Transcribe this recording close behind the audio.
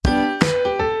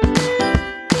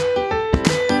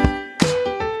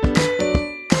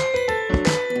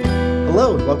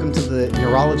Welcome to the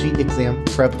Neurology Exam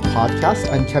Prep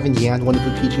Podcast. I'm Kevin Yan, one of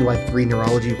the PGY3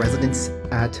 neurology residents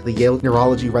at the Yale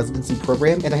Neurology Residency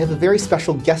Program, and I have a very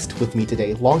special guest with me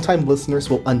today. Longtime listeners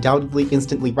will undoubtedly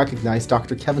instantly recognize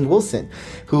Dr. Kevin Wilson,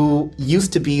 who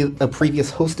used to be a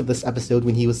previous host of this episode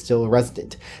when he was still a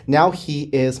resident. Now he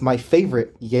is my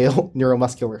favorite Yale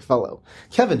neuromuscular fellow.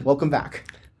 Kevin, welcome back.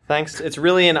 Thanks. It's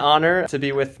really an honor to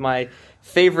be with my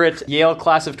favorite Yale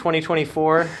class of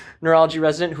 2024 neurology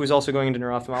resident who's also going into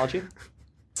neuro-ophthalmology.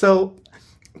 So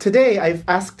today I've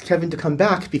asked Kevin to come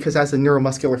back because as a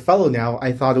neuromuscular fellow now,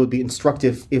 I thought it would be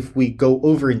instructive if we go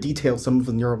over in detail some of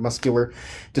the neuromuscular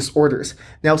disorders.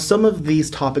 Now, some of these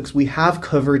topics we have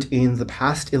covered in the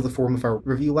past in the form of our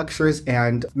review lectures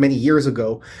and many years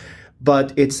ago,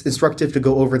 but it's instructive to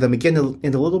go over them again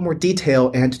in a little more detail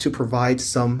and to provide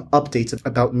some updates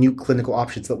about new clinical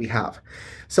options that we have.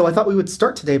 So I thought we would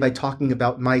start today by talking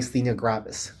about myasthenia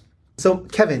gravis. So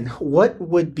Kevin, what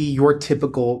would be your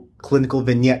typical clinical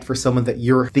vignette for someone that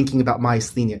you're thinking about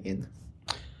myasthenia in?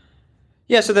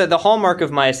 Yeah, so the hallmark of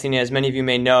myasthenia, as many of you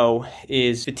may know,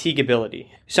 is fatigability.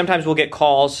 Sometimes we'll get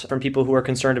calls from people who are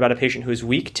concerned about a patient who is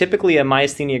weak. Typically, a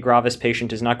myasthenia gravis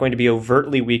patient is not going to be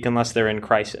overtly weak unless they're in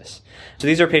crisis. So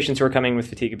these are patients who are coming with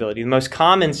fatigability. The most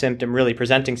common symptom, really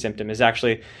presenting symptom, is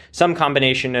actually some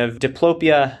combination of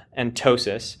diplopia and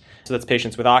ptosis. So that's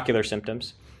patients with ocular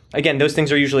symptoms. Again, those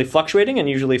things are usually fluctuating and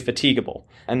usually fatigable.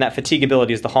 And that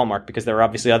fatigability is the hallmark because there are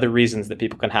obviously other reasons that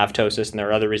people can have ptosis and there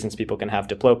are other reasons people can have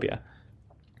diplopia.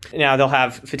 Now, they'll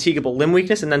have fatigable limb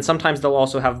weakness, and then sometimes they'll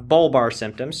also have bulbar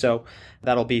symptoms. So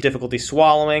that'll be difficulty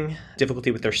swallowing,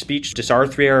 difficulty with their speech,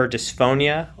 dysarthria or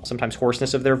dysphonia, sometimes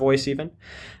hoarseness of their voice even.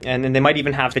 And then they might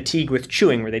even have fatigue with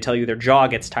chewing, where they tell you their jaw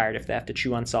gets tired if they have to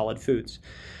chew on solid foods.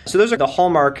 So those are the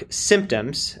hallmark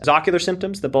symptoms, ocular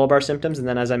symptoms, the bulbar symptoms, and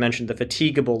then, as I mentioned, the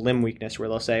fatigable limb weakness, where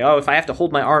they'll say, oh, if I have to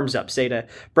hold my arms up, say to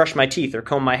brush my teeth or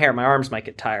comb my hair, my arms might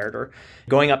get tired, or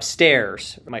going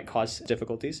upstairs might cause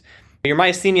difficulties. Your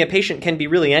myasthenia patient can be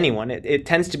really anyone. It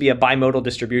tends to be a bimodal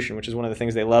distribution, which is one of the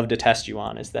things they love to test you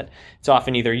on, is that it's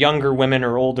often either younger women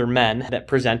or older men that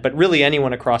present, but really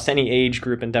anyone across any age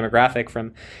group and demographic,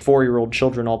 from 4-year-old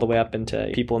children all the way up into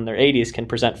people in their 80s, can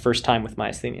present first time with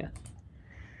myasthenia.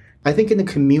 I think in a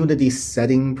community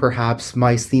setting, perhaps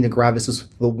myasthenia gravis is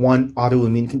the one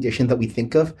autoimmune condition that we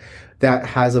think of that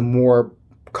has a more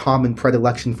common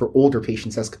predilection for older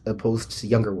patients as opposed to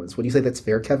younger ones. Would you say that's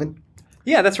fair, Kevin?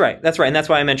 Yeah, that's right. And that's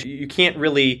why I mentioned you can't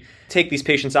really take these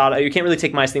patients out. You can't really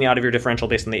take myasthenia out of your differential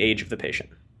based on the age of the patient.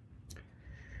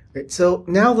 Right, so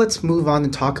now let's move on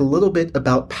and talk a little bit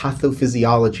about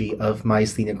pathophysiology of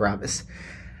myasthenia gravis.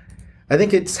 I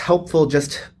think it's helpful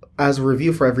just as a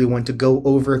review for everyone to go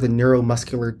over the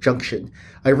neuromuscular junction.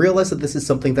 I realize that this is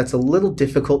something that's a little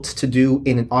difficult to do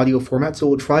in an audio format, so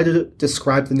we'll try to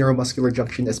describe the neuromuscular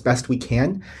junction as best we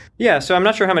can. Yeah, so I'm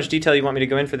not sure how much detail you want me to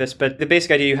go in for this, but the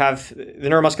basic idea, you have the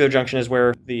neuromuscular junction is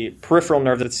where the peripheral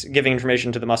nerve that's giving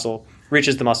information to the muscle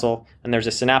reaches the muscle, and there's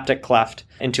a synaptic cleft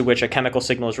into which a chemical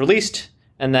signal is released,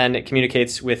 and then it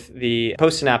communicates with the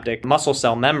postsynaptic muscle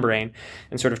cell membrane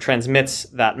and sort of transmits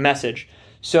that message.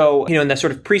 So, in the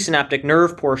sort of presynaptic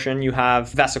nerve portion, you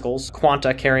have vesicles,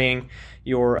 quanta carrying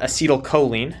your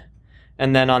acetylcholine.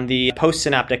 And then on the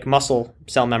postsynaptic muscle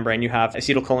cell membrane, you have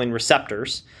acetylcholine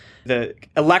receptors. The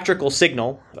electrical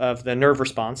signal of the nerve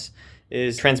response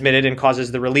is transmitted and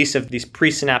causes the release of these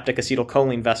presynaptic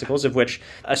acetylcholine vesicles, of which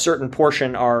a certain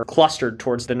portion are clustered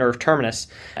towards the nerve terminus,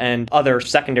 and other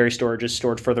secondary storage is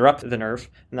stored further up the nerve.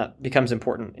 And that becomes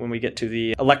important when we get to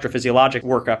the electrophysiologic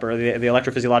workup or the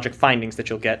electrophysiologic findings that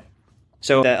you'll get.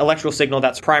 So the electrical signal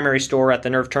that's primary store at the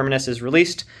nerve terminus is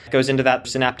released, goes into that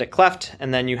synaptic cleft,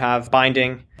 and then you have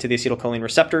binding to the acetylcholine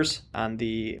receptors on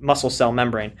the muscle cell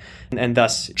membrane, and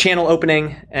thus channel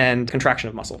opening and contraction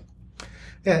of muscle.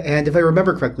 Yeah, and if I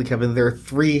remember correctly, Kevin, there are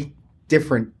 3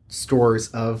 different stores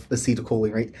of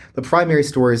acetylcholine, right? The primary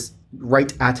store is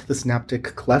right at the synaptic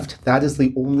cleft. That is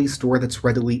the only store that's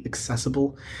readily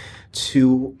accessible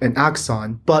to an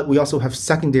axon. But we also have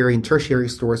secondary and tertiary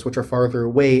stores, which are farther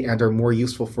away and are more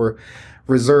useful for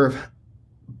reserve,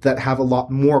 that have a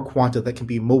lot more quanta that can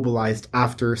be mobilized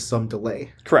after some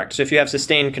delay. Correct. So if you have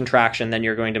sustained contraction, then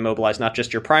you're going to mobilize not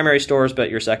just your primary stores, but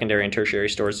your secondary and tertiary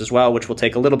stores as well, which will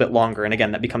take a little bit longer. And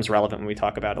again, that becomes relevant when we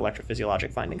talk about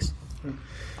electrophysiologic findings.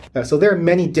 So there are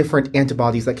many different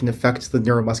antibodies that can affect the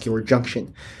neuromuscular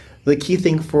junction. The key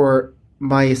thing for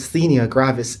myasthenia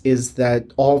gravis is that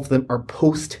all of them are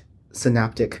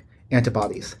post-synaptic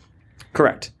antibodies.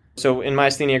 Correct. So in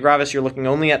myasthenia gravis, you're looking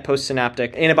only at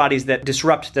postsynaptic antibodies that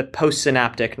disrupt the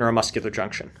postsynaptic neuromuscular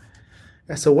junction.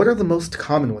 So what are the most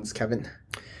common ones, Kevin?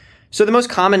 So the most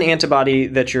common antibody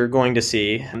that you're going to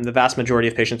see, the vast majority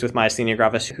of patients with myasthenia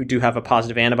gravis who do have a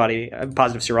positive antibody,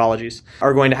 positive serologies,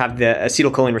 are going to have the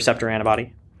acetylcholine receptor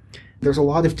antibody. There's a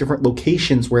lot of different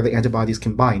locations where the antibodies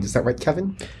can bind. Is that right,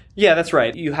 Kevin? Yeah, that's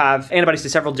right. You have antibodies to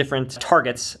several different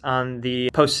targets on the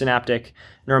postsynaptic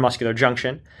neuromuscular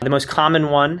junction. The most common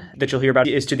one that you'll hear about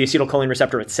is to the acetylcholine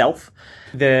receptor itself.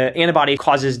 The antibody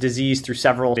causes disease through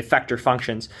several effector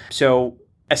functions. So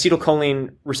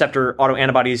acetylcholine receptor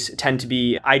autoantibodies tend to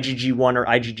be IgG1 or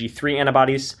IgG3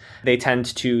 antibodies. They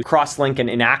tend to cross-link and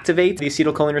inactivate the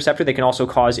acetylcholine receptor. They can also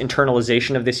cause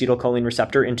internalization of the acetylcholine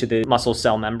receptor into the muscle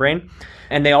cell membrane.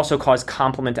 And they also cause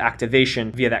complement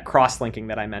activation via that cross-linking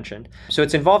that I mentioned. So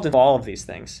it's involved in all of these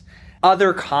things.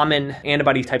 Other common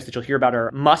antibody types that you'll hear about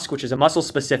are MuSK, which is a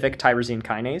muscle-specific tyrosine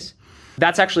kinase.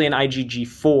 That's actually an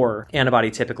IgG4 antibody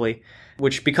typically,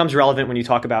 which becomes relevant when you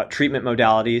talk about treatment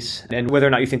modalities and whether or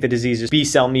not you think the disease is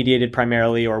B-cell mediated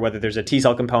primarily or whether there's a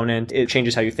T-cell component. It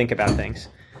changes how you think about things.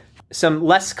 Some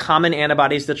less common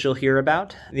antibodies that you'll hear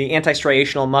about. The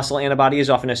anti-striational muscle antibody is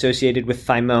often associated with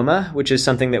thymoma, which is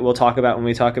something that we'll talk about when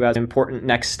we talk about important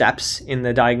next steps in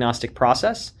the diagnostic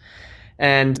process.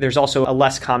 And there's also a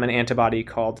less common antibody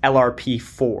called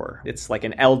LRP4. It's like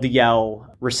an LDL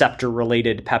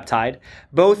receptor-related peptide.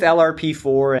 Both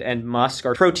LRP4 and MuSK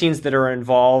are proteins that are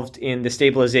involved in the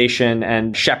stabilization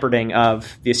and shepherding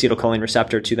of the acetylcholine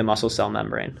receptor to the muscle cell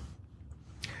membrane.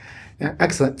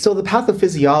 Excellent. So the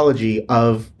pathophysiology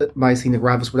of myasthenia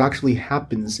gravis, what actually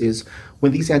happens is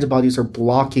when these antibodies are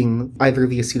blocking either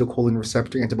the acetylcholine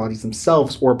receptor antibodies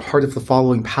themselves or part of the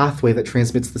following pathway that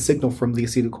transmits the signal from the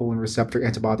acetylcholine receptor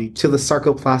antibody to the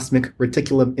sarcoplasmic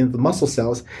reticulum in the muscle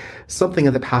cells, something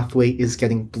of the pathway is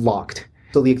getting blocked.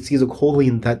 So the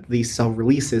acetylcholine that the cell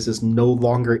releases is no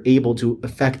longer able to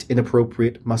affect an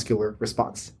appropriate muscular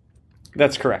response.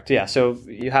 That's correct, yeah. So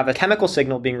you have a chemical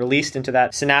signal being released into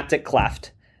that synaptic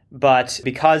cleft, but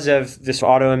because of this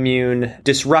autoimmune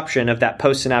disruption of that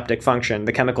postsynaptic function,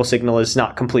 the chemical signal is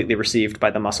not completely received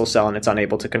by the muscle cell and it's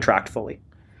unable to contract fully.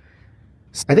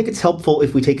 I think it's helpful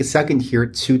if we take a second here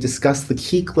to discuss the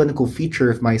key clinical feature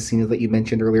of myasthenia that you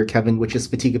mentioned earlier, Kevin, which is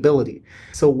fatigability.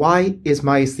 So why is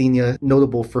myasthenia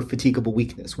notable for fatigable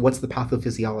weakness? What's the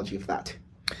pathophysiology of that?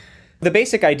 The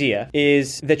basic idea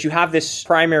is that you have this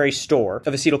primary store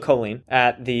of acetylcholine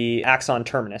at the axon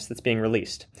terminus that's being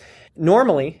released.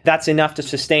 Normally, that's enough to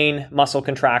sustain muscle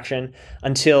contraction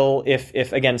until, if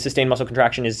again, sustained muscle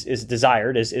contraction is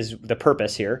desired, is the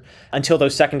purpose here, until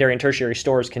those secondary and tertiary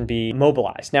stores can be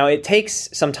mobilized. Now, it takes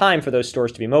some time for those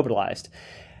stores to be mobilized.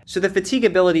 So the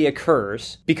fatigability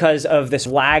occurs because of this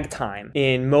lag time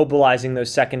in mobilizing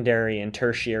those secondary and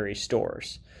tertiary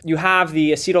stores. You have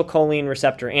the acetylcholine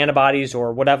receptor antibodies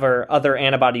or whatever other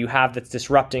antibody you have that's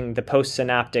disrupting the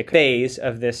postsynaptic phase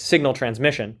of this signal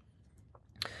transmission.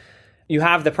 You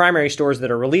have the primary stores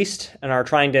that are released and are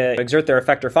trying to exert their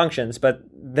effector functions, but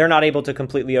they're not able to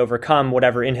completely overcome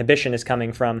whatever inhibition is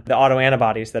coming from the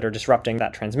autoantibodies that are disrupting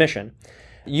that transmission.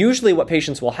 Usually what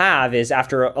patients will have is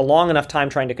after a long enough time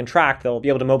trying to contract, they'll be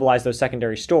able to mobilize those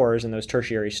secondary stores and those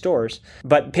tertiary stores.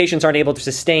 But patients aren't able to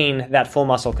sustain that full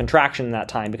muscle contraction in that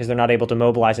time because they're not able to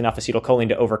mobilize enough acetylcholine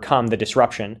to overcome the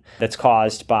disruption that's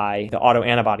caused by the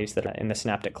autoantibodies that are in the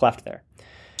synaptic cleft there.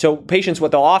 So patients,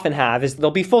 what they'll often have is they'll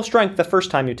be full strength the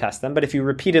first time you test them, but if you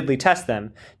repeatedly test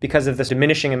them, because of this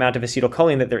diminishing amount of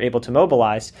acetylcholine that they're able to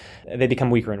mobilize, they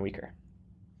become weaker and weaker.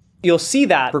 You'll see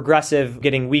that progressive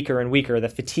getting weaker and weaker, the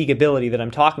fatigability that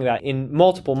I'm talking about, in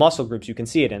multiple muscle groups you can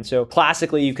see it in. So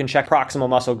classically, you can check proximal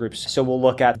muscle groups. So we'll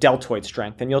look at deltoid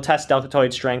strength, and you'll test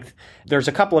deltoid strength. There's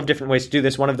a couple of different ways to do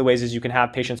this. One of the ways is you can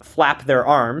have patients flap their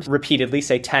arms repeatedly,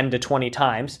 say 10 to 20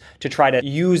 times, to try to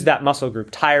use that muscle group,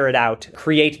 tire it out,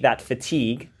 create that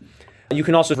fatigue. You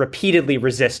can also repeatedly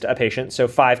resist a patient, so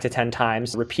 5 to 10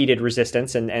 times repeated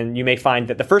resistance, and you may find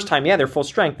that the first time, they're full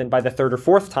strength, and by the third or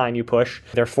fourth time you push,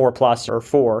 they're 4+ or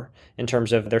 4 in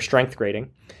terms of their strength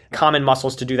grading. Common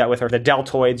muscles to do that with are the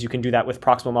deltoids. You can do that with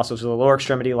proximal muscles of the lower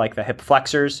extremity, like the hip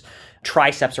flexors.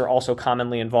 Triceps are also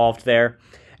commonly involved there.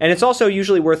 And it's also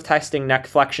usually worth testing neck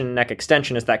flexion, neck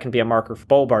extension, as that can be a marker for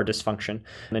bulbar dysfunction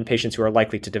in patients who are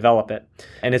likely to develop it.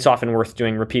 And it's often worth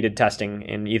doing repeated testing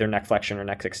in either neck flexion or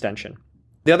neck extension.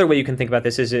 The other way you can think about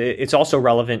this is it's also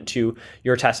relevant to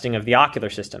your testing of the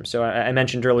ocular system. So I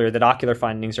mentioned earlier that ocular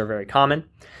findings are very common.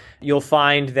 You'll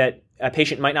find that a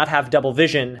patient might not have double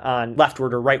vision on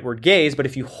leftward or rightward gaze, but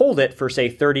if you hold it for, say,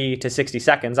 30 to 60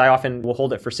 seconds, I often will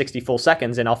hold it for 60 full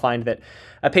seconds, and I'll find that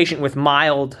a patient with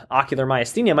mild ocular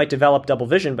myasthenia might develop double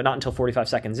vision, but not until 45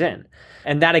 seconds in.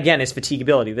 And that, again, is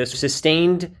fatigability. This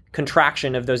sustained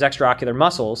contraction of those extraocular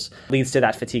muscles leads to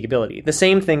that fatigability. The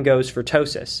same thing goes for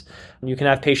ptosis. You can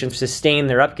have patients sustain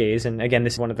their upgaze. And again,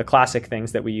 this is one of the classic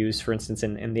things that we use, for instance,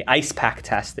 in the ice pack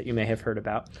test that you may have heard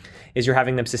about, is you're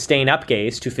having them sustain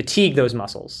upgaze to fatigue those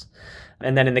muscles.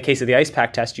 And then in the case of the ice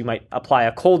pack test, you might apply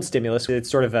a cold stimulus.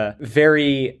 It's sort of a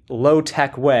very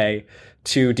low-tech way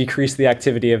to decrease the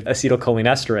activity of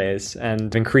acetylcholinesterase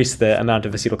and increase the amount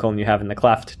of acetylcholine you have in the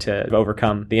cleft to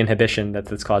overcome the inhibition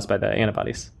that's caused by the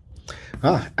antibodies.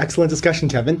 Excellent discussion,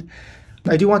 Kevin.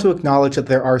 I do want to acknowledge that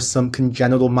there are some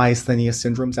congenital myasthenia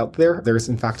syndromes out there. There's,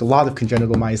 in fact, a lot of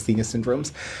congenital myasthenia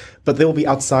syndromes, but they will be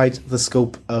outside the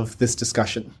scope of this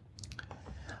discussion.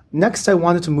 Next, I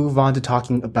wanted to move on to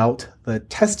talking about the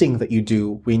testing that you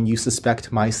do when you suspect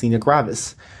myasthenia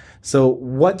gravis. So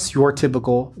what's your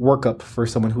typical workup for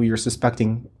someone who you're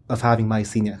suspecting of having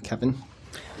myasthenia, Kevin?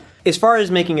 As far as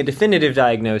making a definitive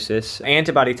diagnosis,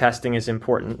 antibody testing is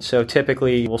important. So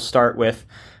typically we'll start with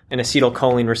an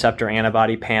acetylcholine receptor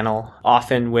antibody panel,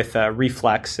 often with a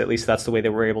reflex, at least that's the way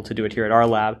that we're able to do it here at our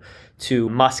lab, to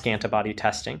MuSK antibody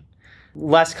testing.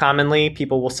 Less commonly,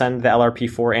 people will send the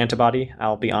LRP4 antibody.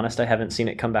 I'll be honest, I haven't seen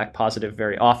it come back positive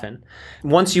very often.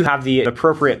 Once you have the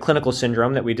appropriate clinical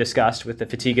syndrome that we discussed with the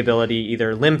fatigability,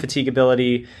 either limb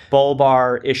fatigability,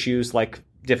 bulbar issues like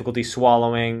difficulty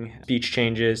swallowing, speech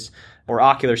changes, or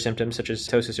ocular symptoms such as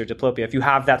ptosis or diplopia, if you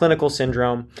have that clinical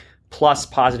syndrome plus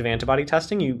positive antibody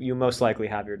testing, you most likely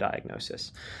have your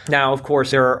diagnosis. Now, of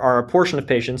course, there are a portion of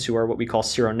patients who are what we call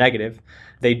seronegative.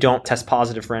 They don't test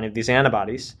positive for any of these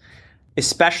antibodies.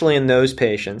 Especially in those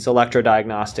patients,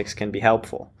 electrodiagnostics can be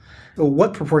helpful. So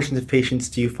what proportion of patients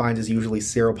do you find is usually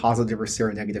seropositive or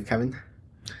seronegative, Kevin?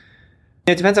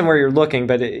 It depends on where you're looking,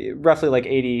 but roughly like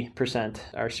 80%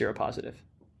 are seropositive.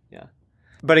 Yeah.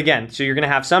 But again, so you're going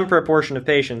to have some proportion of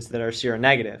patients that are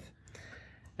seronegative.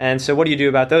 And so what do you do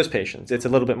about those patients? It's a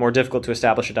little bit more difficult to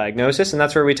establish a diagnosis, and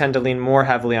that's where we tend to lean more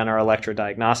heavily on our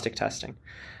electrodiagnostic testing.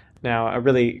 Now, a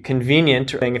really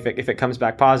convenient thing, if it comes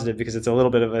back positive, because it's a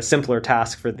little bit of a simpler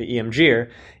task for the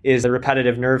EMGer, is the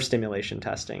repetitive nerve stimulation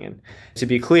testing. And to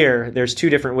be clear, there's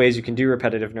two different ways you can do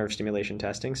repetitive nerve stimulation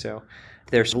testing. So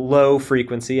there's low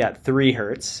frequency at 3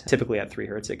 hertz, typically at 3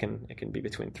 hertz. It can be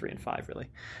between 3 and 5, really.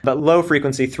 But low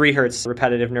frequency, 3 hertz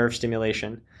repetitive nerve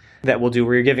stimulation that we'll do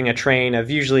where you're giving a train of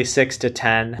usually 6 to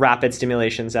 10 rapid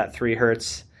stimulations at 3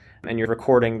 hertz, and you're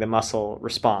recording the muscle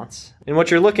response. And what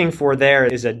you're looking for there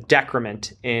is a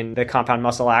decrement in the compound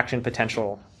muscle action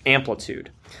potential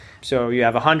amplitude. So you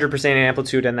have 100%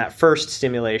 amplitude in that first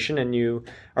stimulation, and you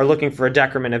are looking for a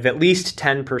decrement of at least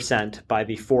 10% by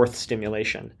the 4th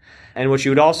stimulation. And what you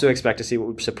would also expect to see, what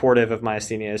would be supportive of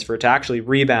myasthenia, is for it to actually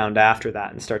rebound after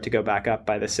that and start to go back up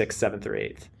by the 6th, 7th, or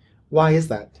 8th. Why is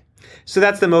that? So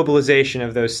that's the mobilization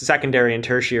of those secondary and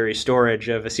tertiary storage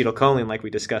of acetylcholine like we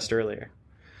discussed earlier.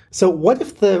 So what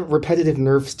if the repetitive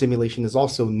nerve stimulation is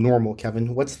also normal,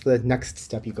 Kevin? What's the next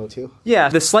step you go to? Yeah,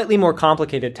 the slightly more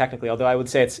complicated technically, although I would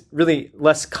say it's really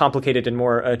less complicated and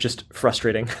more just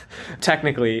frustrating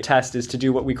technically test is to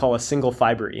do what we call a single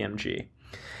fiber EMG.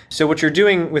 So what you're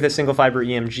doing with a single fiber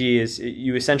EMG is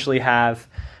you essentially have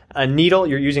a needle,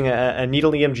 you're using a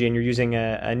needle EMG, and you're using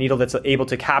a needle that's able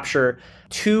to capture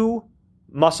 2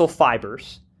 muscle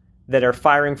fibers that are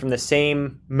firing from the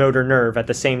same motor nerve at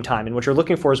the same time. And what you're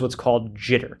looking for is what's called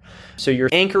jitter. So you're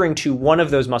anchoring to one of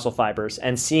those muscle fibers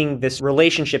and seeing this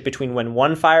relationship between when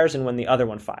one fires and when the other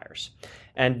one fires.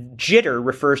 And jitter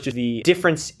refers to the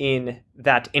difference in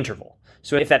that interval.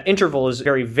 So if that interval is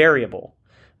very variable,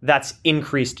 that's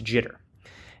increased jitter.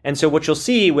 And so what you'll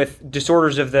see with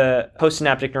disorders of the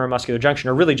postsynaptic neuromuscular junction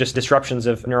are really just disruptions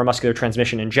of neuromuscular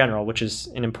transmission in general, which is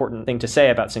an important thing to say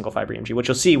about single fiber EMG. What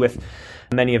you'll see with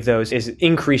many of those is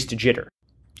increased jitter.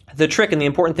 The trick and the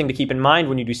important thing to keep in mind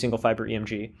when you do single fiber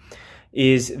EMG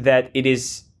is that it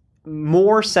is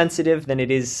more sensitive than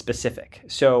it is specific.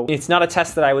 So it's not a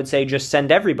test that I would say just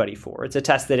send everybody for. It's a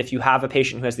test that if you have a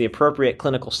patient who has the appropriate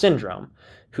clinical syndrome,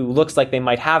 who looks like they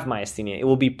might have myasthenia, it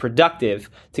will be productive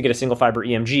to get a single fiber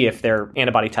EMG if their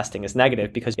antibody testing is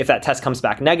negative, because if that test comes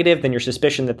back negative, then your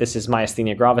suspicion that this is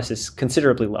myasthenia gravis is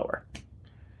considerably lower.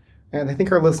 And I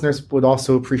think our listeners would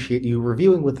also appreciate you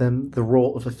reviewing with them the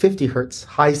role of a 50 hertz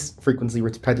high-frequency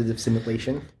repetitive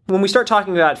stimulation. When we start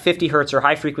talking about 50 hertz or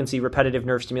high-frequency repetitive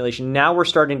nerve stimulation, now we're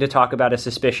starting to talk about a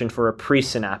suspicion for a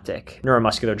presynaptic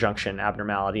neuromuscular junction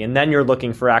abnormality. And then you're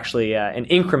looking for actually an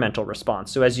incremental response.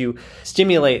 So as you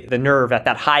stimulate the nerve at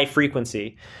that high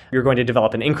frequency, you're going to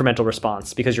develop an incremental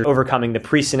response because you're overcoming the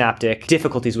presynaptic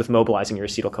difficulties with mobilizing your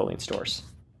acetylcholine stores.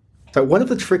 So one of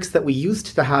the tricks that we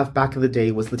used to have back in the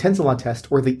day was the Tensilon test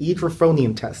or the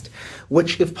edrophonium test,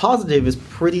 which, if positive, is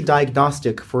pretty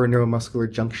diagnostic for a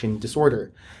neuromuscular junction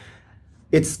disorder.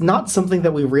 It's not something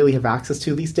that we really have access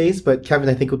to these days, but Kevin,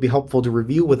 I think it would be helpful to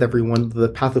review with everyone the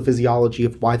pathophysiology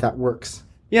of why that works.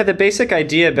 Yeah, the basic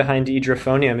idea behind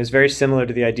edrophonium is very similar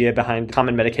to the idea behind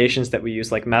common medications that we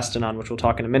use like Mestinon, which we'll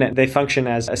talk in a minute. They function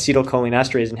as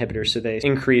acetylcholinesterase inhibitors, so they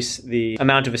increase the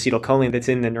amount of acetylcholine that's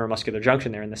in the neuromuscular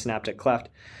junction there in the synaptic cleft.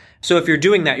 So if you're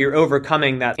doing that, you're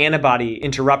overcoming that antibody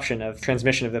interruption of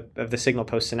transmission of the signal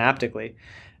postsynaptically.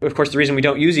 Of course, the reason we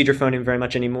don't use edrophonium very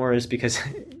much anymore is because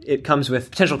it comes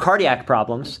with potential cardiac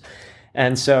problems.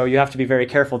 And so you have to be very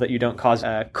careful that you don't cause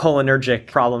a cholinergic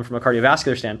problem from a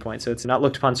cardiovascular standpoint. So it's not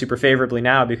looked upon super favorably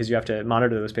now because you have to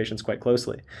monitor those patients quite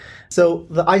closely. So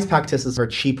the ICE-PAC test is a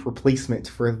cheap replacement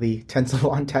for the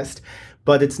Tensilon test,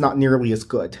 but it's not nearly as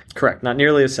good. Correct. Not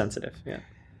nearly as sensitive. Yeah.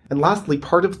 And lastly,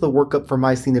 part of the workup for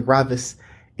myasthenia gravis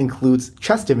includes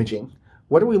chest imaging.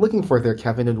 What are we looking for there,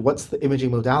 Kevin, and what's the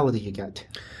imaging modality you get?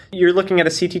 You're looking at a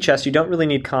CT chest. You don't really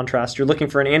need contrast. You're looking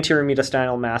for an anterior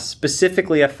mediastinal mass,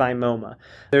 specifically a thymoma.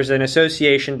 There's an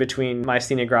association between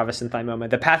myasthenia gravis and thymoma.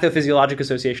 The pathophysiologic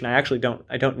association,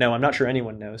 I don't know. I'm not sure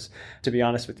anyone knows, to be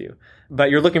honest with you. But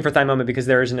you're looking for thymoma because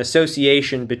there is an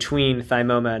association between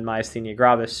thymoma and myasthenia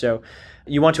gravis. So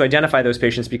you want to identify those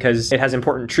patients because it has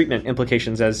important treatment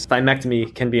implications, as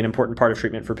thymectomy can be an important part of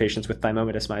treatment for patients with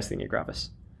thymomatous myasthenia gravis.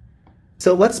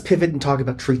 So let's pivot and talk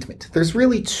about treatment. There's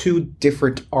really two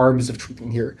different arms of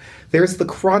treatment here. There's the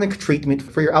chronic treatment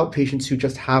for your outpatients who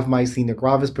just have myasthenia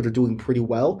gravis but are doing pretty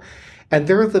well. And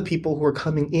there are the people who are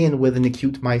coming in with an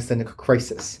acute myasthenic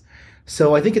crisis.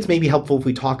 So I think it's maybe helpful if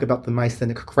we talk about the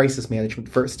myasthenic crisis management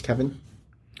first, Kevin.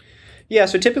 Yeah,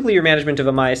 so typically your management of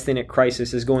a myasthenic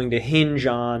crisis is going to hinge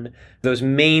on those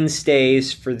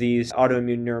mainstays for these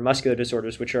autoimmune neuromuscular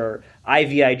disorders, which are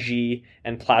IVIG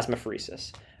and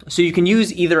plasmapheresis. So you can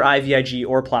use either IVIG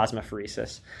or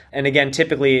plasmapheresis. And again,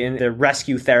 typically in the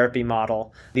rescue therapy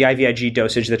model, the IVIG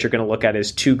dosage that you're going to look at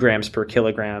is 2 grams per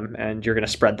kilogram, and you're going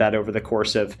to spread that over the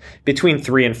course of between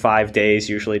 3 and 5 days,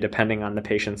 usually depending on the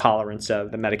patient's tolerance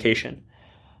of the medication.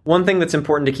 One thing that's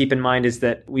important to keep in mind is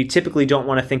that we typically don't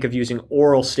want to think of using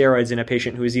oral steroids in a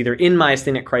patient who is either in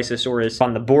myasthenic crisis or is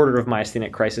on the border of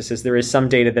myasthenic crisis, as there is some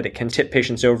data that it can tip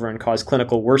patients over and cause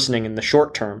clinical worsening in the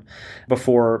short term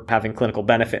before having clinical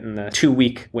benefit in the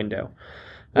 2-week window.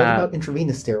 What about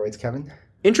intravenous steroids, Kevin?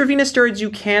 Intravenous steroids you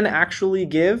can actually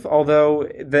give, although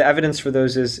the evidence for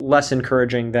those is less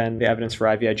encouraging than the evidence for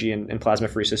IVIG and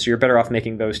plasmapheresis, so you're better off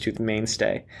making those two the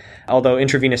mainstay. Although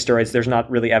intravenous steroids, there's not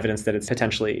really evidence that it's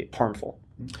potentially harmful.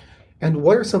 And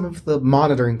what are some of the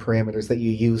monitoring parameters that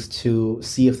you use to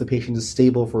see if the patient is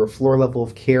stable for a floor level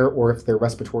of care or if they're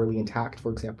respiratorily intact,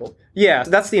 for example? Yeah,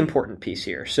 that's the important piece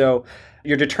here. So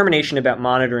your determination about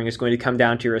monitoring is going to come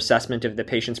down to your assessment of the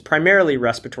patient's primarily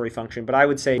respiratory function, but I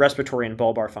would say respiratory and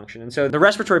bulbar function. And so the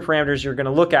respiratory parameters you're going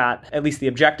to look at least the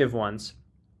objective ones,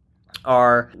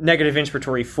 are negative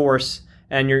inspiratory force,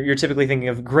 and you're typically thinking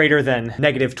of greater than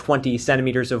negative 20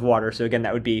 centimeters of water. So again,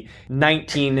 that would be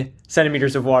 19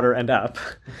 centimeters of water and up.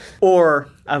 Or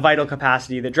a vital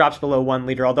capacity that drops below 1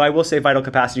 liter. Although I will say vital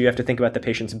capacity, you have to think about the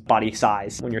patient's body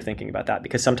size when you're thinking about that,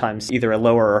 because sometimes either a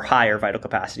lower or higher vital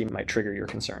capacity might trigger your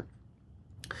concern.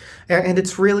 And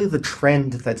it's really the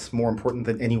trend that's more important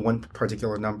than any one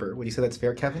particular number. Would you say that's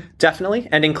fair, Kevin? Definitely.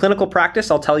 And in clinical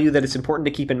practice, I'll tell you that it's important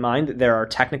to keep in mind that there are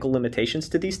technical limitations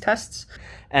to these tests.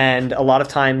 And a lot of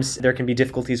times there can be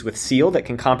difficulties with seal that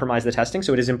can compromise the testing.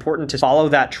 So it is important to follow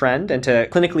that trend and to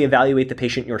clinically evaluate the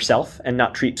patient yourself and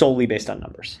not treat solely based on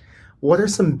numbers. What are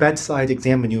some bedside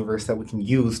exam maneuvers that we can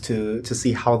use to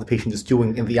see how the patient is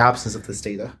doing in the absence of this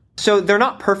data? So they're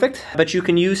not perfect, but you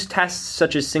can use tests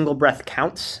such as single breath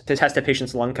counts to test a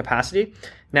patient's lung capacity.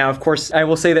 Now, of course, I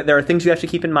will say that there are things you have to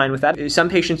keep in mind with that. Some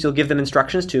patients, you'll give them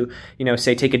instructions to,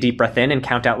 say, take a deep breath in and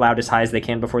count out loud as high as they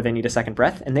can before they need a second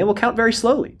breath, and they will count very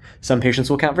slowly. Some patients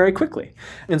will count very quickly.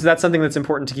 And so that's something that's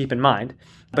important to keep in mind.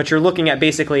 But you're looking at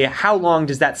basically how long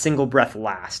does that single breath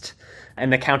last?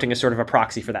 And the counting is sort of a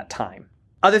proxy for that time.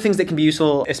 Other things that can be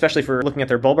useful, especially for looking at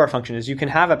their bulbar function, is you can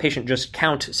have a patient just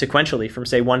count sequentially from,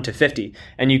 say, 1 to 50,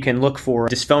 and you can look for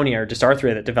dysphonia or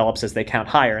dysarthria that develops as they count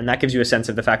higher, and that gives you a sense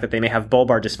of the fact that they may have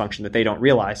bulbar dysfunction that they don't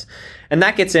realize. And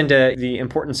that gets into the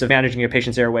importance of managing a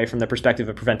patient's airway from the perspective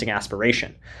of preventing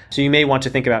aspiration. So you may want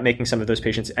to think about making some of those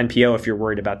patients NPO if you're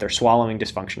worried about their swallowing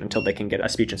dysfunction until they can get a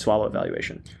speech and swallow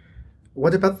evaluation.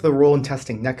 What about the role in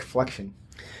testing neck flexion?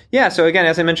 Yeah, so again,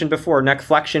 as I mentioned before, neck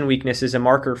flexion weakness is a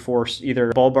marker for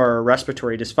either bulbar or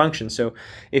respiratory dysfunction. So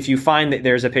if you find that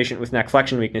there's a patient with neck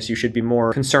flexion weakness, you should be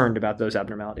more concerned about those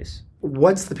abnormalities.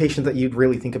 What's the patient that you'd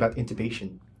really think about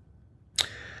intubation?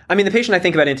 I mean, the patient I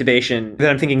think about intubation, that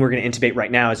I'm thinking we're going to intubate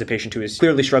right now, is a patient who is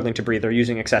clearly struggling to breathe or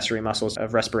using accessory muscles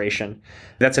of respiration.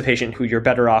 That's a patient who you're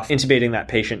better off intubating that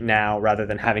patient now rather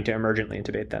than having to emergently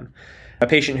intubate them. A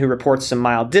patient who reports some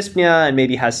mild dyspnea and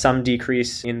maybe has some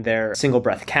decrease in their single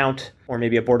breath count or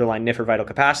maybe a borderline NIF or vital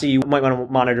capacity, you might want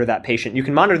to monitor that patient. You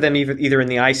can monitor them either in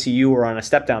the ICU or on a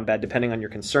step-down bed, depending on your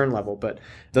concern level. But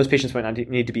those patients might not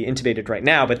need to be intubated right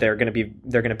now, but they're going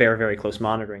to bear very close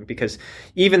monitoring, because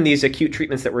even these acute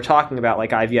treatments that we're talking about,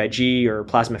 like IVIG or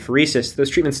plasmapheresis, those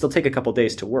treatments still take a couple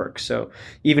days to work. So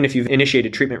even if you've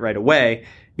initiated treatment right away,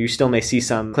 you still may see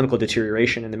some clinical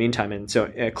deterioration in the meantime. And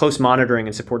so close monitoring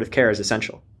and supportive care is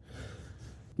essential.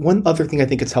 One other thing I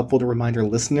think it's helpful to remind our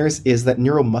listeners is that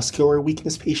neuromuscular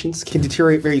weakness patients can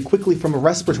deteriorate very quickly from a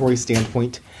respiratory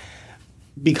standpoint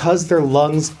because their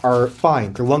lungs are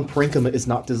fine. Their lung parenchyma is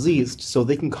not diseased, so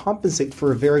they can compensate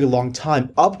for a very long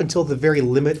time, up until the very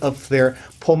limit of their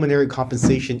pulmonary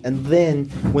compensation. And then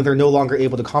when they're no longer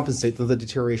able to compensate, then the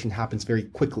deterioration happens very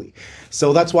quickly.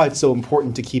 So that's why it's so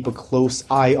important to keep a close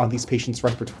eye on these patients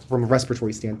from a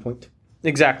respiratory standpoint.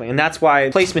 Exactly. And that's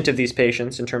why placement of these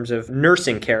patients in terms of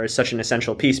nursing care is such an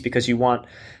essential piece, because you want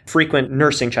frequent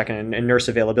nursing check-in and nurse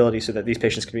availability so that these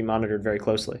patients can be monitored very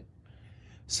closely.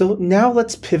 So now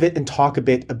let's pivot and talk a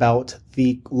bit about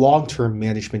the long-term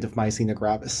management of myasthenia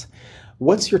gravis.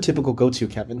 What's your typical go-to,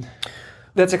 Kevin?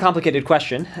 That's a complicated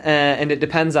question, and it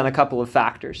depends on a couple of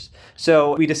factors.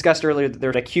 So we discussed earlier that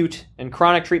there's acute and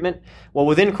chronic treatment. Well,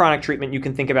 within chronic treatment, you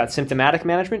can think about symptomatic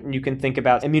management and you can think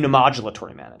about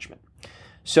immunomodulatory management.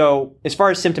 So as far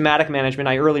as symptomatic management,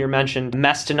 I earlier mentioned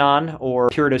mestinon,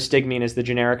 or pyridostigmine is the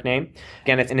generic name.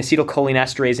 Again, it's an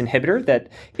acetylcholinesterase inhibitor that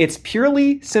it's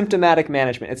purely symptomatic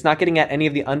management. It's not getting at any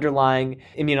of the underlying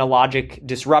immunologic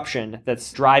disruption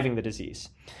that's driving the disease.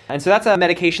 And so that's a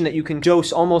medication that you can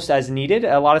dose almost as needed.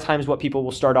 A lot of times what people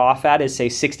will start off at is, say,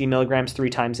 60 milligrams 3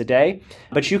 times a day.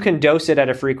 But you can dose it at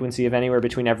a frequency of anywhere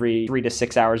between every 3 to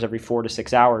 6 hours, every 4 to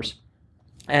 6 hours.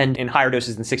 And in higher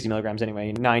doses than 60 milligrams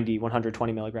anyway, 90,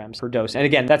 120 milligrams per dose. And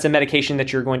again, that's a medication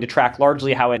that you're going to track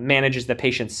largely how it manages the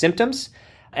patient's symptoms.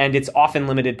 And it's often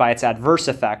limited by its adverse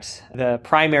effects. The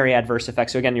primary adverse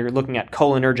effects, so again, you're looking at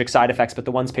cholinergic side effects, but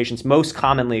the ones patients most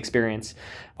commonly experience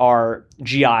are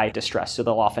GI distress. So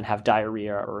they'll often have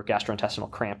diarrhea or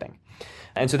gastrointestinal cramping.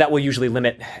 And so that will usually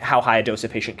limit how high a dose a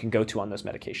patient can go to on those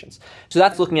medications. So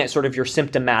that's looking at sort of your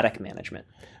symptomatic management.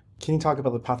 Can you talk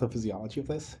about the pathophysiology of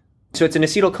this? So it's an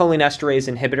acetylcholinesterase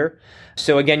inhibitor.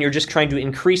 So again, you're just trying to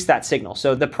increase that signal.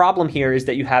 So the problem here is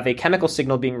that you have a chemical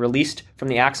signal being released from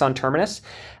the axon terminus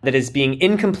that is being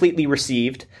incompletely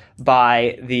received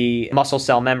by the muscle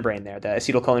cell membrane there, the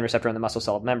acetylcholine receptor on the muscle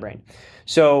cell membrane.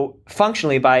 So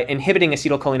functionally, by inhibiting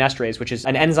acetylcholinesterase, which is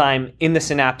an enzyme in the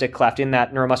synaptic cleft, in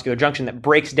that neuromuscular junction that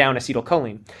breaks down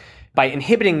acetylcholine, by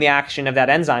inhibiting the action of that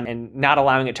enzyme and not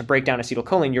allowing it to break down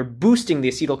acetylcholine, you're boosting the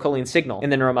acetylcholine signal in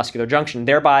the neuromuscular junction,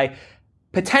 thereby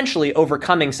potentially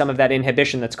overcoming some of that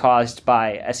inhibition that's caused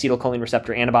by acetylcholine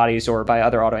receptor antibodies or by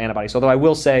other autoantibodies. Although I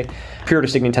will say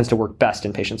pyridostigmine tends to work best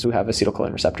in patients who have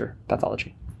acetylcholine receptor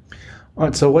pathology. All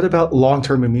right, so what about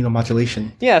long-term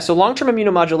immunomodulation? Yeah, so long-term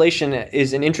immunomodulation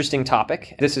is an interesting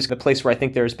topic. This is the place where I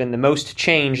think there's been the most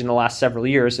change in the last several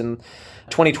years. In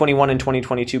 2021 and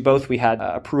 2022, both, we had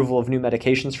approval of new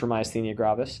medications for myasthenia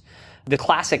gravis. The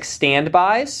classic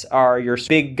standbys are your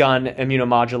big gun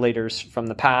immunomodulators from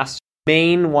the past.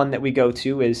 Main one that we go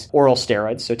to is oral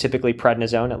steroids, so typically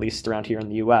prednisone, at least around here in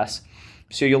the US.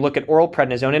 So you'll look at oral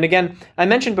prednisone. And again, I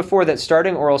mentioned before that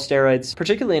starting oral steroids,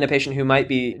 particularly in a patient who might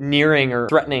be nearing or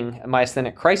threatening a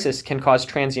myasthenic crisis, can cause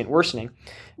transient worsening.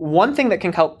 One thing that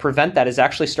can help prevent that is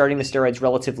actually starting the steroids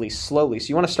relatively slowly. So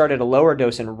you want to start at a lower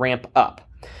dose and ramp up.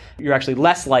 You're actually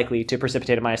less likely to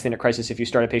precipitate a myasthenic crisis if you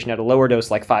start a patient at a lower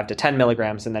dose, like 5 to 10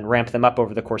 milligrams, and then ramp them up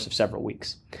over the course of several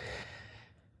weeks.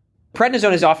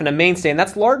 Prednisone is often a mainstay, and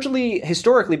that's largely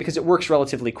historically because it works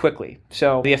relatively quickly.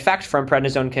 So the effect from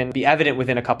prednisone can be evident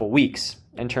within a couple weeks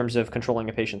in terms of controlling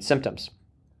a patient's symptoms.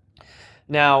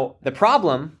 Now, the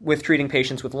problem with treating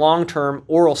patients with long-term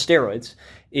oral steroids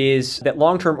is that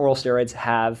long-term oral steroids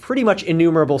have pretty much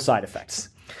innumerable side effects.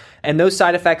 And those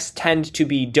side effects tend to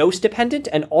be dose-dependent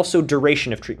and also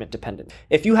duration of treatment dependent.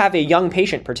 If you have a young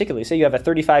patient, particularly, say you have a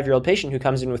 35-year-old patient who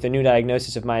comes in with a new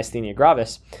diagnosis of myasthenia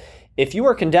gravis, if you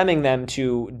are condemning them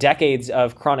to decades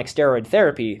of chronic steroid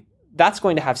therapy, that's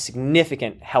going to have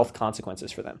significant health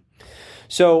consequences for them.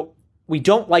 So we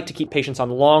don't like to keep patients on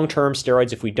long-term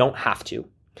steroids if we don't have to.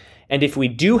 And if we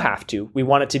do have to, we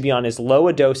want it to be on as low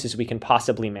a dose as we can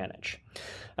possibly manage.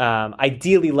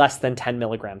 Ideally less than 10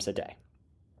 milligrams a day.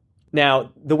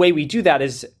 Now, the way we do that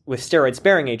is with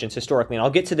steroid-sparing agents historically, and I'll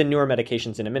get to the newer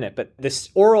medications in a minute, but this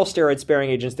oral steroid-sparing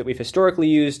agents that we've historically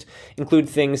used include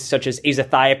things such as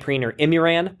azathioprine or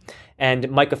Imuran, and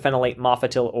mycophenolate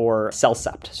mofetil or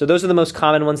Celcept. So those are the most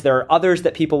common ones. There are others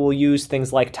that people will use,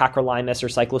 things like tacrolimus or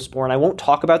cyclosporin. I won't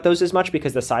talk about those as much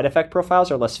because the side effect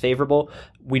profiles are less favorable.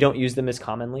 We don't use them as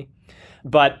commonly.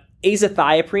 But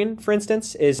azathioprine, for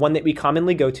instance, is one that we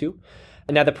commonly go to.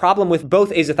 Now, the problem with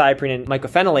both azathioprine and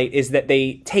mycophenolate is that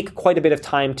they take quite a bit of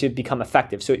time to become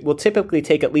effective. So it will typically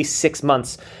take at least 6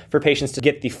 months for patients to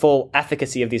get the full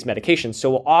efficacy of these medications.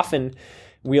 So often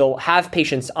we'll have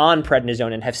patients on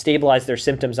prednisone and have stabilized their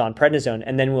symptoms on prednisone,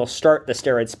 and then we'll start the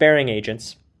steroid-sparing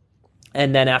agents.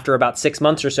 And then after about 6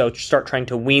 months or so, start trying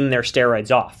to wean their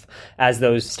steroids off as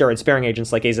those steroid-sparing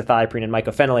agents like azathioprine and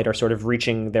mycophenolate are sort of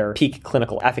reaching their peak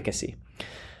clinical efficacy.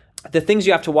 The things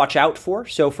you have to watch out for.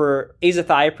 So for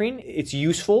azathioprine, it's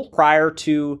useful prior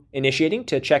to initiating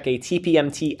to check a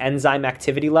TPMT enzyme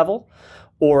activity level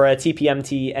or a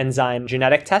TPMT enzyme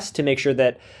genetic test to make sure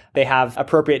that they have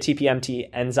appropriate TPMT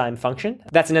enzyme function.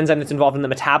 That's an enzyme that's involved in the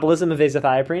metabolism of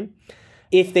azathioprine.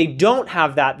 If they don't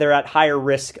have that, they're at higher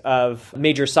risk of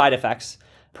major side effects,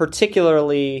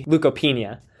 particularly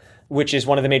leukopenia, which is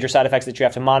one of the major side effects that you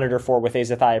have to monitor for with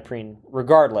azathioprine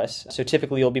regardless. So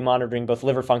typically you'll be monitoring both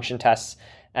liver function tests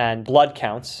and blood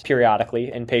counts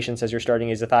periodically in patients as you're starting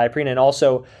azathioprine, and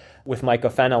also with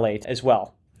mycophenolate as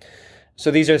well. So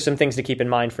these are some things to keep in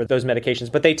mind for those medications,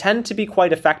 but they tend to be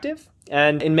quite effective.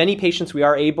 And in many patients, we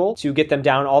are able to get them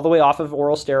down all the way off of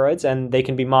oral steroids, and they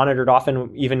can be monitored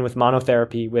often even with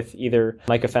monotherapy with either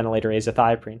mycophenolate or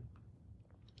azathioprine.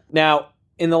 Now,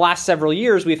 in the last several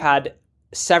years, we've had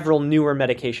several newer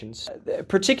medications.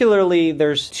 Particularly,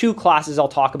 there's 2 classes I'll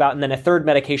talk about, and then a third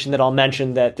medication that I'll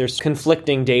mention that there's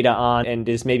conflicting data on and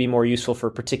is maybe more useful for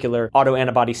particular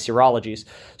autoantibody serologies.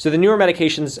 So the newer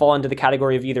medications fall into the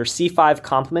category of either C5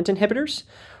 complement inhibitors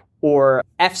or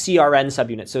FcRn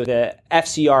subunit, so the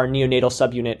FcR neonatal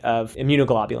subunit of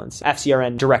immunoglobulins,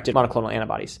 FcRn-directed monoclonal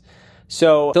antibodies.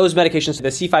 So those medications, the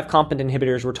C5 complement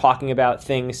inhibitors, we're talking about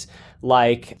things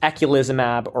like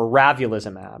eculizumab or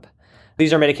ravulizumab.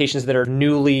 These are medications that are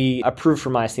newly approved for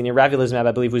myasthenia. Ravulizumab,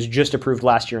 I believe, was just approved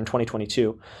last year in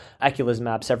 2022.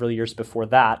 Eculizumab several years before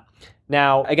that.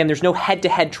 Now, again, there's no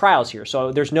head-to-head trials here,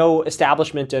 so there's no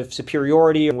establishment of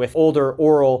superiority with older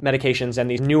oral medications and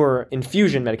these newer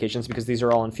infusion medications because these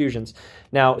are all infusions.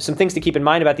 Now, some things to keep in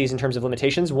mind about these in terms of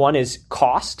limitations. One is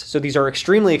cost. So these are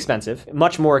extremely expensive,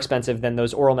 much more expensive than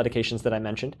those oral medications that I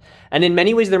mentioned. And in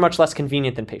many ways, they're much less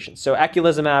convenient than patients. So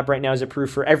eculizumab right now is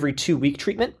approved for every 2-week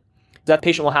treatment. That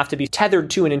patient will have to be tethered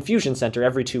to an infusion center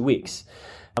every 2 weeks,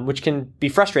 which can be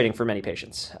frustrating for many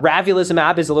patients.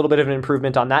 Ravulizumab is a little bit of an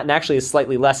improvement on that and actually is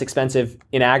slightly less expensive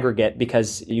in aggregate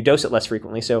because you dose it less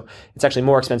frequently. So it's actually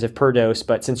more expensive per dose.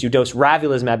 But since you dose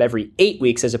ravulizumab every 8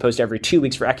 weeks as opposed to every 2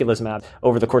 weeks for eculizumab,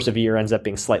 over the course of a year ends up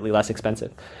being slightly less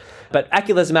expensive. But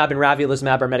eculizumab and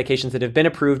ravulizumab are medications that have been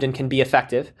approved and can be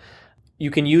effective. You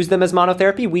can use them as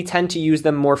monotherapy. We tend to use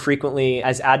them more frequently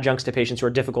as adjuncts to patients who are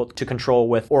difficult to control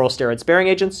with oral steroid-sparing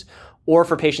agents, or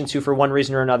for patients who, for one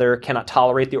reason or another, cannot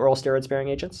tolerate the oral steroid-sparing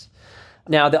agents.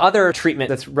 Now, the other treatment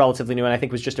that's relatively new and I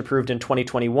think was just approved in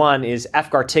 2021 is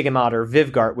efgartigimod or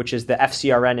Vyvgart, which is the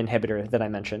FcRn inhibitor that I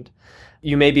mentioned.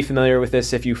 You may be familiar with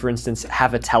this if you, for instance,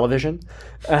 have a television,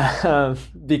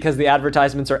 because the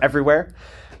advertisements are everywhere.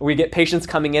 We get patients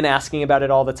coming in asking about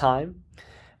it all the time.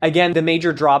 Again, the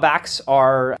major drawbacks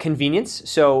are convenience.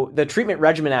 So the treatment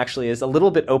regimen actually is a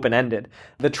little bit open-ended.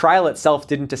 The trial itself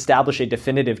didn't establish a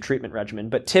definitive treatment regimen,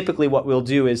 but typically what we'll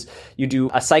do is you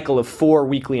do a cycle of 4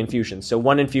 weekly infusions. So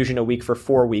 1 infusion a week for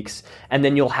 4 weeks, and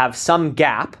then you'll have some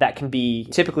gap that can be,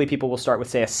 typically people will start with,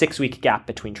 say, a 6-week gap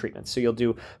between treatments. So you'll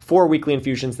do 4 weekly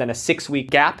infusions, then a 6-week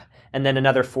gap, and then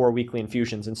another 4 weekly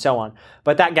infusions and so on.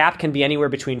 But that gap can be anywhere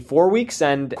between 4 weeks,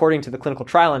 and according to the clinical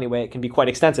trial anyway, it can be quite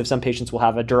extensive. Some patients will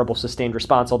have a durable sustained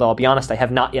response, although I'll be honest, I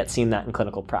have not yet seen that in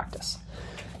clinical practice.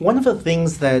 One of the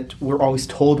things that we're always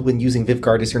told when using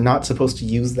Vyvgart is you're not supposed to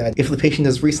use that if the patient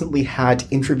has recently had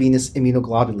intravenous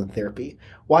immunoglobulin therapy.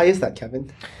 Why is that,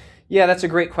 Kevin? Yeah, that's a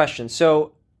great question.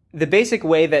 So the basic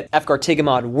way that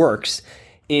efgartigimod works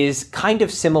is kind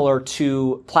of similar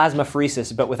to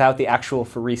plasmapheresis, but without the actual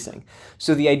pheresing.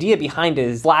 So the idea behind it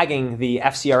is flagging the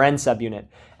FcRn subunit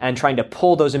and trying to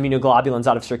pull those immunoglobulins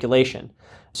out of circulation.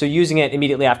 So using it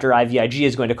immediately after IVIG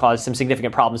is going to cause some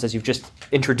significant problems as you've just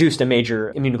introduced a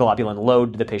major immunoglobulin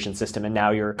load to the patient's system, and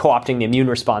now you're co-opting the immune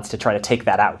response to try to take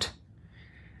that out.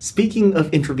 Speaking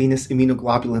of intravenous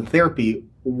immunoglobulin therapy,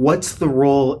 what's the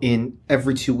role in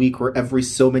every 2-week or every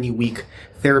so many week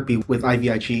therapy with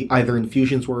IVIG, either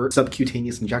infusions or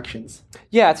subcutaneous injections?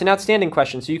 Yeah, it's an outstanding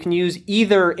question. So you can use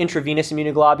either intravenous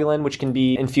immunoglobulin, which can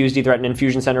be infused either at an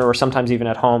infusion center or sometimes even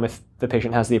at home if the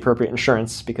patient has the appropriate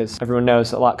insurance, because everyone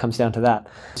knows a lot comes down to that.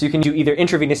 So you can do either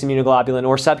intravenous immunoglobulin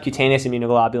or subcutaneous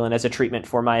immunoglobulin as a treatment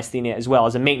for myasthenia as well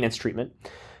as a maintenance treatment.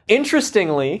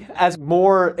 Interestingly, as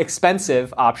more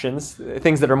expensive options,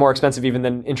 things that are more expensive even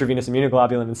than intravenous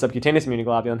immunoglobulin and subcutaneous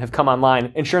immunoglobulin have come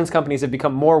online, insurance companies have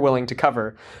become more willing to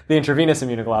cover the intravenous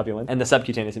immunoglobulin and the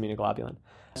subcutaneous immunoglobulin.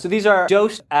 So these are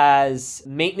dosed as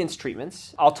maintenance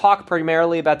treatments. I'll talk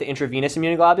primarily about the intravenous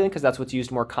immunoglobulin because that's what's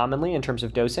used more commonly in terms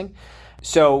of dosing.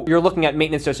 So you're looking at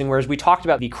maintenance dosing, whereas we talked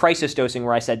about the crisis dosing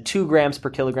where I said 2 grams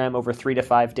per kilogram over 3 to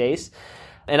 5 days.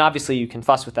 And obviously you can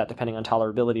fuss with that depending on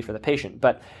tolerability for the patient.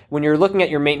 But when you're looking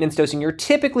at your maintenance dosing, you're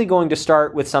typically going to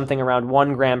start with something around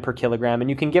 1 gram per kilogram, and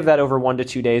you can give that over 1 to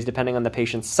 2 days depending on the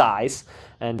patient's size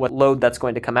and what load that's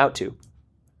going to come out to.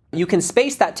 You can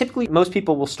space that. Typically, most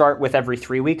people will start with every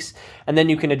 3 weeks, and then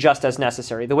you can adjust as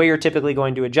necessary. The way you're typically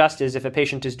going to adjust is if a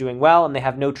patient is doing well and they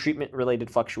have no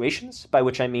treatment-related fluctuations, by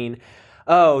which I mean,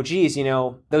 oh, geez,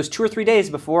 those 2 or 3 days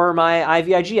before my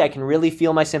IVIG, I can really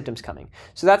feel my symptoms coming.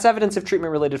 So that's evidence of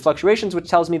treatment-related fluctuations, which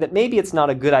tells me that maybe it's not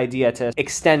a good idea to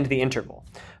extend the interval.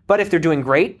 But if they're doing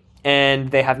great and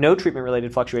they have no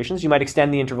treatment-related fluctuations, you might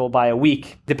extend the interval by a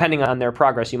week. Depending on their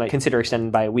progress, you might consider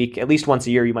extending by a week. At least once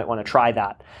a year, you might want to try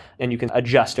that, and you can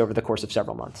adjust over the course of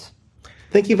several months.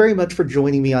 Thank you very much for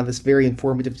joining me on this very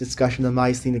informative discussion of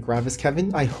myasthenia gravis,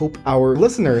 Kevin. I hope our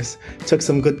listeners took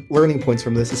some good learning points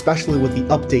from this, especially with the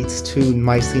updates to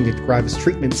myasthenia gravis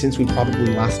treatment since we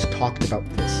probably last talked about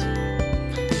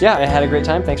this. Yeah, I had a great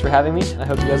time. Thanks for having me. I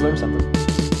hope you guys learned something.